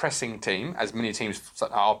were a pressing team, as many teams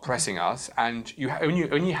are pressing us, and you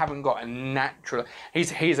haven't got a natural...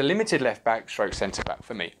 He's a limited left-back stroke centre-back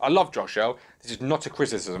for me. I love Josh Earl. This is not a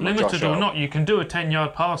criticism of Josh Earl. Limited or not, you can do a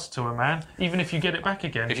 10-yard pass to a man, even if you get it back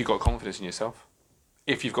again. If you've got confidence in yourself.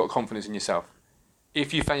 If you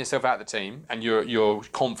found yourself out of the team, and your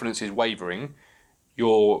confidence is wavering, you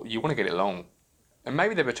want to get it long. And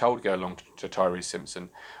maybe they were told to go long to Tyrese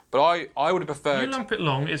Simpson. But I would have preferred... You lump it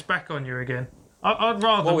long, it's back on you again. I'd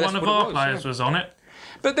rather one of our players was on it.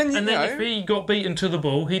 But then, if he got beaten to the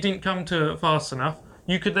ball, he didn't come to it fast enough,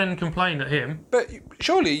 you could then complain at him. But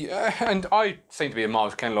surely, and I seem to be a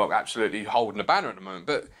Miles Kenlock absolutely holding a banner at the moment,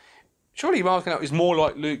 but surely Miles Kenlock is more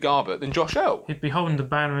like Luke Garbett than Josh Earl. He'd be holding the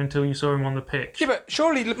banner until you saw him on the pitch. Yeah, but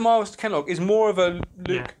surely Miles Kenlock is more of a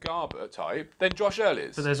Luke Garbett type than Josh Earl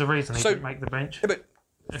is. But there's a reason he didn't make the bench. Yeah,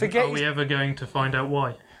 but are we ever going to find out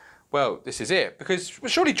why? Well, this is it. Because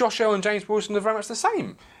surely Josh Earl and James Wilson are very much the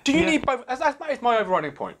same. Do you need both? That is my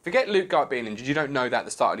overriding point. Forget Luke Garbett being injured. You don't know that at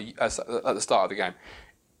the start of the game.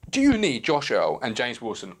 Do you need Josh Earl and James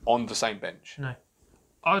Wilson on the same bench? No.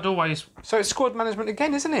 I'd always... So it's squad management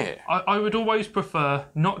again, isn't it? I would always prefer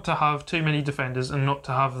not to have too many defenders and not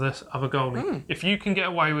to have this other goalie. If you can get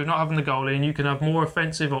away with not having the goalie and you can have more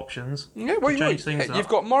offensive options Yeah, well, to change things up, you've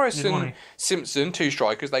got Morris you'd want and it. Simpson, 2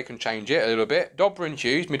 strikers, they can change it a little bit. Dobber and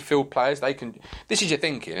Hughes, midfield players, they can... This is your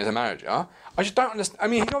thinking as a manager. I just don't understand. I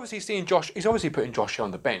mean, he's obviously putting Josh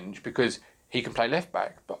on the bench because he can play left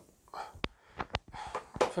back, but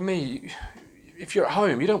for me, if you're at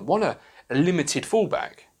home, you don't want a limited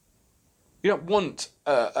fullback. You don't want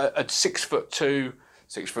a 6'2",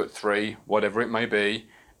 6'3", whatever it may be,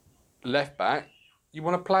 left back. You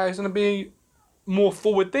want a player who's going to be more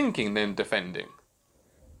forward thinking than defending.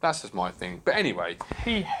 That's just my thing. But anyway,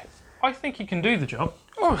 I think he can do the job.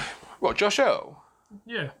 oh, what, Josh Earl?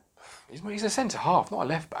 Yeah. He's a centre half, not a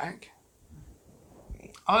left back.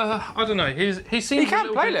 I don't know. He seems He a can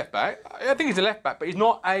little play bit- left back. I think he's a left back, but he's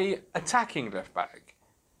not a attacking left back.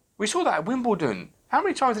 We saw that at Wimbledon. How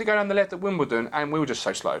many times did he go down the left at Wimbledon and we were just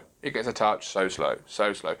so slow? It gets a touch, so slow,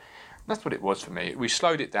 so slow. That's what it was for me. We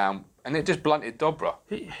slowed it down and it just blunted Dobra.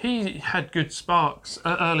 He had good sparks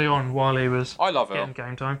early on while he was I love getting Earl.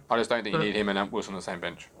 game time. I just don't think you need him and Wilson on the same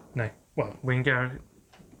bench. No. Well, we can go...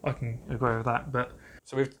 I can agree with that, but...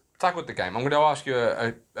 So we've tackled the game. I'm going to ask you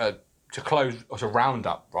to close, or to round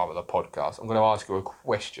up rather the podcast. I'm going to ask you a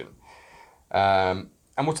question.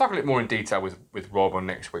 And we'll tackle it more in detail with Rob on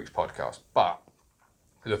next week's podcast. But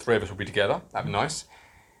the 3 of us will be together. That'd be nice.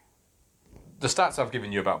 The stats I've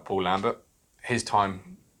given you about Paul Lambert, his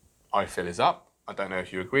time, I feel, is up. I don't know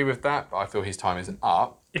if you agree with that, but I feel his time isn't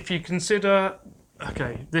up. If you consider...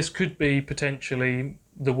 Okay, this could be potentially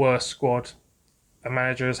the worst squad a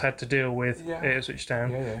manager has had to deal with Yeah. at Ipswich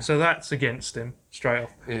Town. Yeah. So that's against him, straight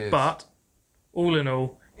off. It is. But, all in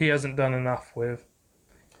all, he hasn't done enough with...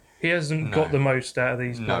 He hasn't got the most out of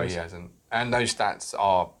these No, players. he hasn't. And those stats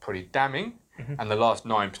are pretty damning. And the last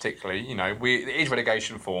 9 particularly, it is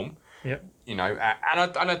relegation form. Yep. And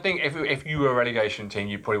I think if you were a relegation team,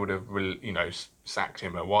 you probably would have sacked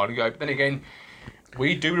him a while ago. But then again,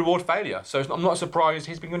 we do reward failure, so I'm not surprised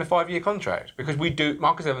he's been given a 5-year contract because we do.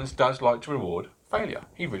 Marcus Evans does like to reward failure.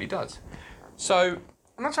 He really does. So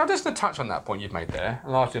I'm just going to touch on that point you've made there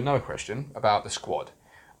and ask you another question about the squad.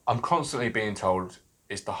 I'm constantly being told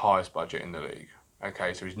it's the highest budget in the league.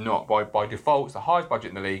 Okay, so he's not by default. It's the highest budget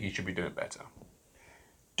in the league. He should be doing better.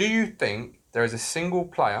 Do you think there is a single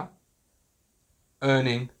player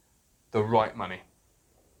earning the right money?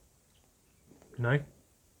 No.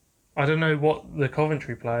 I don't know what the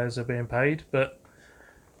Coventry players are being paid, but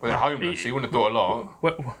Well, they're homeless, so you wouldn't have thought a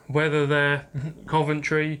lot. whether they're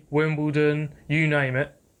Coventry, Wimbledon, you name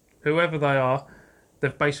it, whoever they are,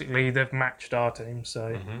 they've matched our team.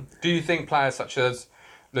 So Do you think players such as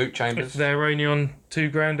Luke Chambers? if they're only on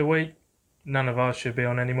 $2,000 a week, none of us should be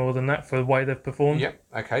on any more than that for the way they've performed. Yep.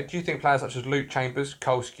 Okay. Do you think players such as Luke Chambers,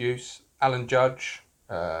 Cole Skuse, Alan Judge,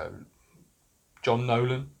 John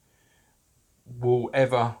Nolan will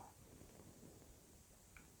ever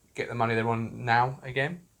get the money they're on now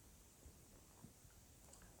again?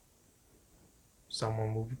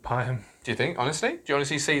 Someone will pay them. Do you think? Honestly, do you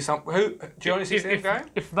honestly see some? Do you honestly see them going?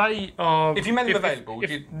 If they are, If you made them available,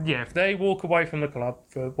 if they walk away from the club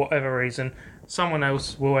for whatever reason, someone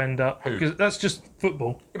else will end up. Who? Because that's just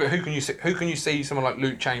football. Yeah, but who can you see? Who can you see? Someone like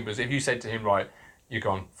Luke Chambers. If you said to him, "Right, you're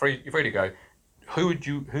gone, you're free to go," who would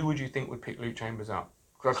you think would pick Luke Chambers up?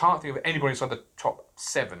 Because I can't think of anybody inside the top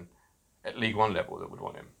 7 at League One level that would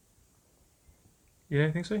want him. You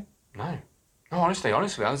don't think so? No, honestly,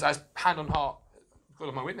 that's hand on heart, God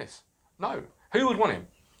of my witness. No, who would want him?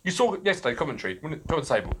 You saw yesterday Coventry, top of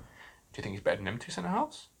the table. Do you think he's better than them 2 centre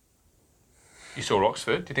halves? You saw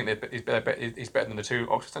Oxford. Do you think he's better than the 2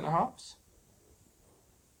 Oxford centre halves?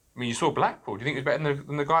 I mean, you saw Blackpool. Do you think he's better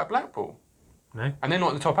than the guy at Blackpool? No. And they're not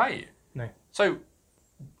in the top 8. No. So,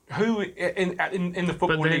 who in the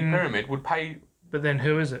football league pyramid would pay? But then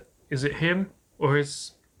who is it? Is it him or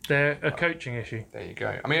is there a coaching issue? There you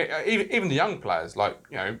go. I mean, even the young players, like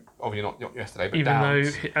obviously not yesterday, but Even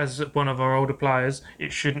Downs. though, as one of our older players,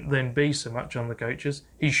 it shouldn't then be so much on the coaches.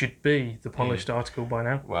 He should be the polished article by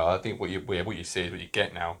now. Well, I think what you see is what you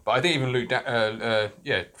get now. But I think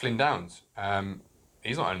even Flynn Downs,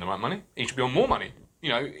 he's not earning the right money. He should be on more money.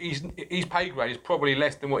 His pay grade is probably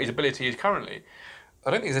less than what his ability is currently. I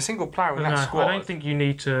don't think there's a single player in that squad. I don't think you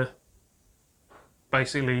need to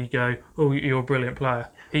basically go, "Oh, you're a brilliant player."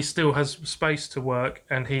 He still has space to work,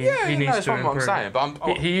 and he needs that's to what improve. I'm saying.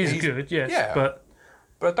 But He is good, yes, yeah. but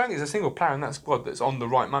I don't think there's a single player in that squad that's on the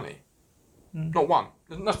right money. Not one.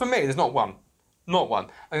 For me, there's not one. Not one.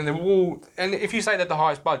 I think they're all. And if you say they're the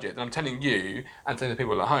highest budget, then I'm telling you and telling the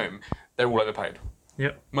people at home, they're all overpaid.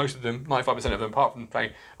 Yep. Most of them, 95% of them, apart from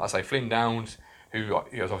I say Flynn Downs, who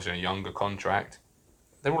is obviously in a younger contract,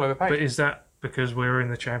 they're all overpaid. But is that because we're in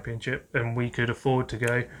the Championship and we could afford to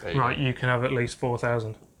go, right, you can have at least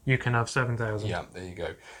 4,000. You can have 7,000. Yeah, there you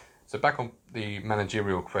go. So back on the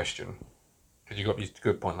managerial question, because you got a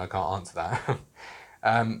good point, and I can't answer that.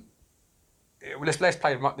 Let's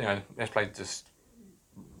play. Let's play just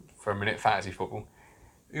for a minute fantasy football.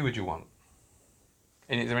 Who would you want?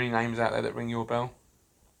 And is there any names out there that ring your bell?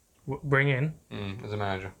 Bring in? As a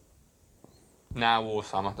manager. Now or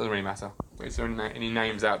summer, doesn't really matter. But is there any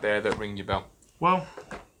names out there that ring your bell? Well,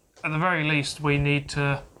 at the very least, we need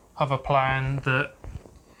to have a plan that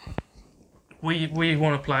we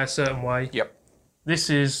want to play a certain way. Yep.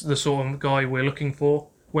 This is the sort of guy we're looking for,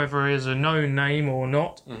 whether it is a known name or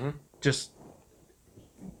not. Just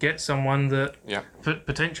get someone that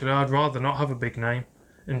potentially I'd rather not have a big name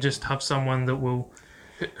and just have someone that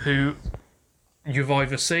who you've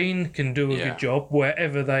either seen can do a good job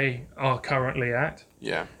wherever they are currently at.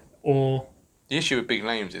 Yeah. Or the issue with big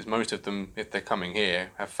names is most of them, if they're coming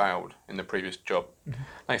here, have failed in the previous job.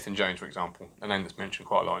 Nathan Jones, for example, a name that's mentioned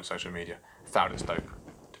quite a lot on social media, failed at Stoke.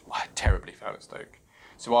 Terribly failed at Stoke.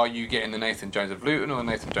 So are you getting the Nathan Jones of Luton or the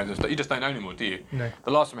Nathan Jones of Stoke? You just don't know anymore, do you? No.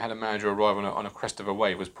 The last time we had a manager arrive on a crest of a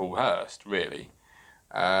wave was Paul Hurst, really.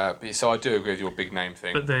 So I do agree with your big name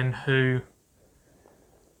thing. But then who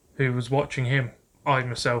was watching him? I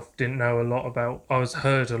myself didn't know a lot about. I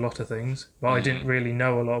heard a lot of things, but I didn't really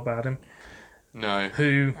know a lot about him. No.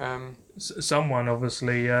 Who? Someone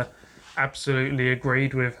obviously absolutely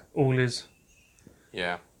agreed with all his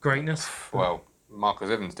greatness. Well, Marcus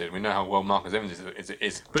Evans did. We know how well Marcus Evans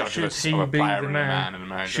is but judged should as he a be player the and a man and a man?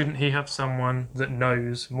 manager. Shouldn't he have someone that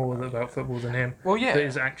knows more about football than him? Well, yeah. That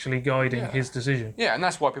is actually guiding his decision. Yeah, and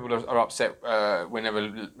that's why people are upset whenever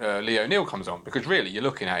Leo Neal comes on, because really you're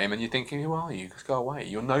looking at him and you're thinking, who are you? Just go away.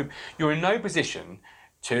 You're in no position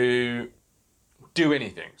to do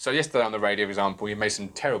anything. So yesterday on the radio, for example, he made some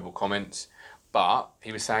terrible comments, but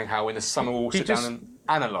he was saying how in the summer we'll sit down and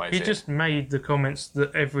analyse it. He just made the comments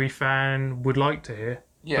that every fan would like to hear.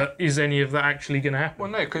 Yeah. But is any of that actually going to happen?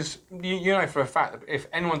 Well, no, because you know for a fact that if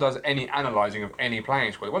anyone does any analysing of any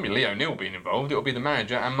playing squad, it won't be Leo Neal being involved. It'll be the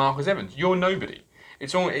manager and Marcus Evans. You're nobody. He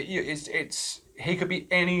could be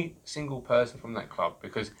any single person from that club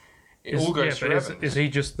because it all goes through Evans. Is he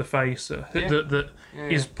just the face that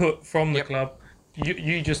is put from the club?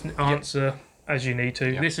 You just answer as you need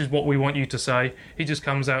to. This is what we want you to say. He just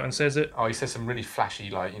comes out and says it. Oh, he says some really flashy,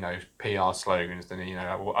 PR slogans. Then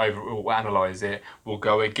we'll analyse it. We'll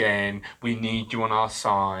go again. We need you on our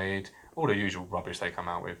side. All the usual rubbish they come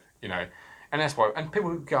out with, And that's why. And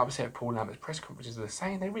people get upset at Paul Lambert's press conferences. They're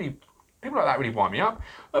saying people like that really wind me up.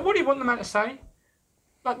 Like, what do you want the man to say?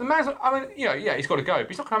 Like the man's. He's got to go, but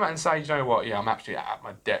he's not going to come out and say, you know what? Yeah, I'm absolutely at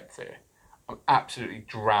my depth here. I'm absolutely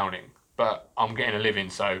drowning, but I'm getting a living,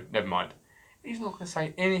 so never mind. He's not going to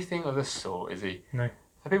say anything of the sort, is he? No.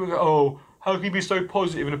 So people go, oh, how can he be so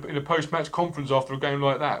positive in a post-match conference after a game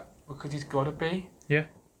like that? Because he's got to be. Yeah.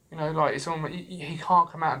 It's almost, he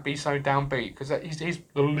can't come out and be so downbeat because he's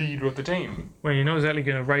the leader of the team. Well, you're not exactly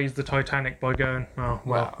going to raise the Titanic by going,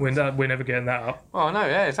 we're never getting that up. Oh, no,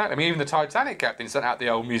 yeah, exactly. I mean, even the Titanic captain sent out the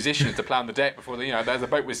old musicians to play on the deck before the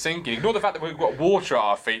boat was sinking. Ignore the fact that we've got water at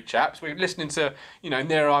our feet, chaps. We're listening to,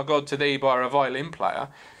 Near Our God to Thee by a violin player.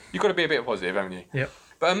 You've got to be a bit positive, haven't you? Yep.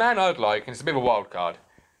 But a man I'd like, and it's a bit of a wild card,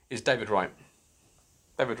 is David Wright.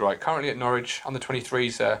 David Wright, currently at Norwich, under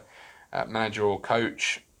 23s manager or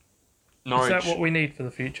coach. Norwich. Is that what we need for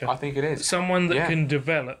the future? I think it is. Someone that can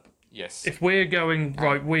develop. Yes. If we're going,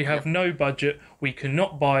 we have no budget, we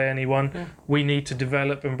cannot buy anyone, we need to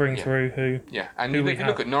develop and bring through who. Yeah, and if you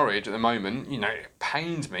look at Norwich at the moment, it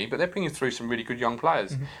pains me, but they're bringing through some really good young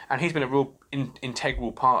players. And he's been a real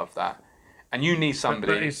integral part of that. And you need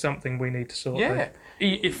somebody. That is something we need to sort. Yeah.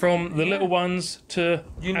 From the little ones to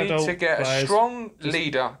you adult need to get players. A strong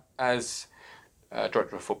leader as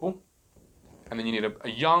director of football, and then you need a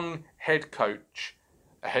young head coach,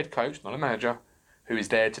 not a manager, who is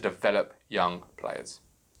there to develop young players.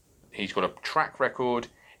 He's got a track record.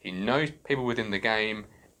 He knows people within the game,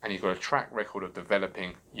 and he's got a track record of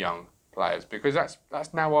developing young players because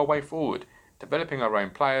that's now our way forward. Developing our own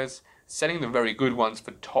players. Selling the very good ones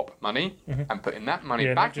for top money and putting that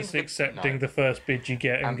money back into accepting the first bid you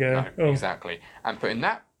get and going, exactly. And putting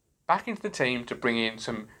that back into the team to bring in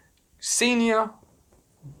some senior,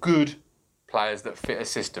 good players that fit a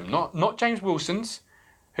system. Not James Wilson's,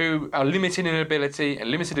 who are limited in ability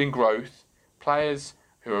and limited in growth. Players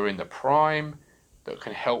who are in the prime, that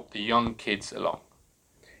can help the young kids along.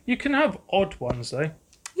 You can have odd ones though.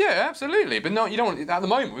 Yeah, absolutely. But no, you don't. At the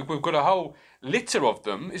moment, we've got a whole litter of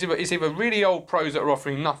them. It's either really old pros that are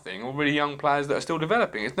offering nothing, or really young players that are still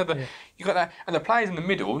developing. It's never. Yeah. You got that, and the players in the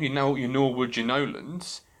middle. Your Norwoods, your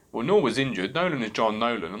Nolan's. Well, Norwood's injured. Nolan is John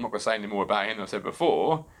Nolan. I'm not going to say any more about him than I said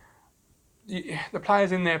before. The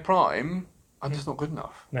players in their prime are just not good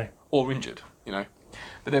enough. No. Or injured, But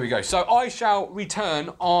there we go. So I shall return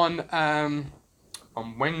on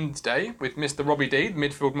Wednesday with Mr. Robbie D, the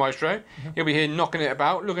midfield maestro. Mm-hmm. He'll be here knocking it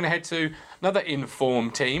about, looking ahead to another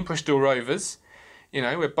informed team, Bristol Rovers.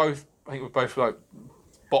 We're both like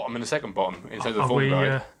bottom and the second bottom in terms of form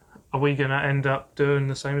guide. Are we going to end up doing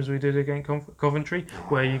the same as we did against Coventry,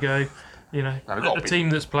 where you go, a team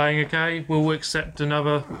that's playing okay will accept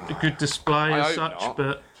another good display as such? Not.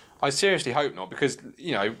 But I seriously hope not, because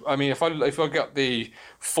if I got the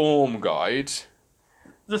form guide,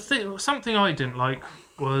 something I didn't like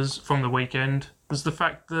was from the weekend was the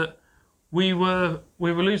fact that we were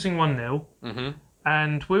losing 1-0, mm-hmm.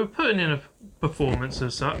 and we were putting in a performance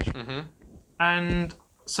as such, mm-hmm. and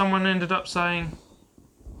someone ended up saying,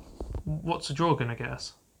 "What's a draw going to get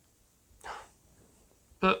us?"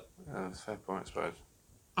 But that's a fair point, I suppose.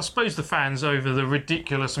 I suppose the fans, over the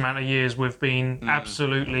ridiculous amount of years we've been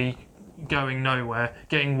absolutely going nowhere,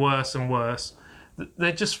 getting worse and worse,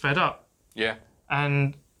 they're just fed up. Yeah.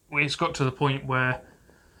 And it's got to the point where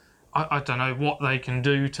I don't know what they can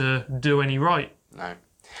do to do any right. No.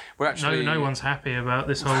 We're actually, no one's happy about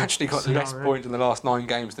this whole We've actually got scenario. less points in the last 9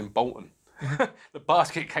 games than Bolton. The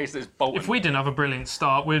basket case that's Bolton. If we didn't have a brilliant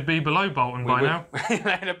start, we'd be below Bolton by now. They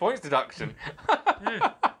had a points deduction.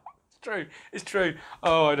 Yeah. It's true.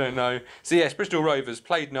 Oh, I don't know. So yes, Bristol Rovers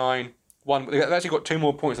played 9, won. They've actually got 2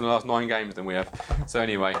 more points in the last 9 games than we have. So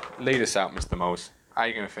anyway, lead us out, Mr. Moles. How are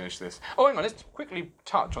you going to finish this? Oh, hang on. Let's quickly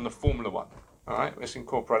touch on the Formula 1. All right, let's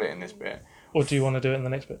incorporate it in this bit. Or do you want to do it in the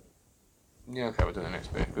next bit? Yeah, okay, we'll do the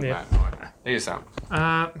next bit. Good Yeah. man. All right, lead us out.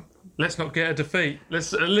 Let's not get a defeat.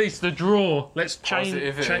 Let's at least a draw. Let's change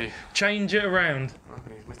it around.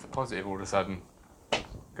 Okay, Mr. Positive all of a sudden.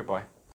 Goodbye.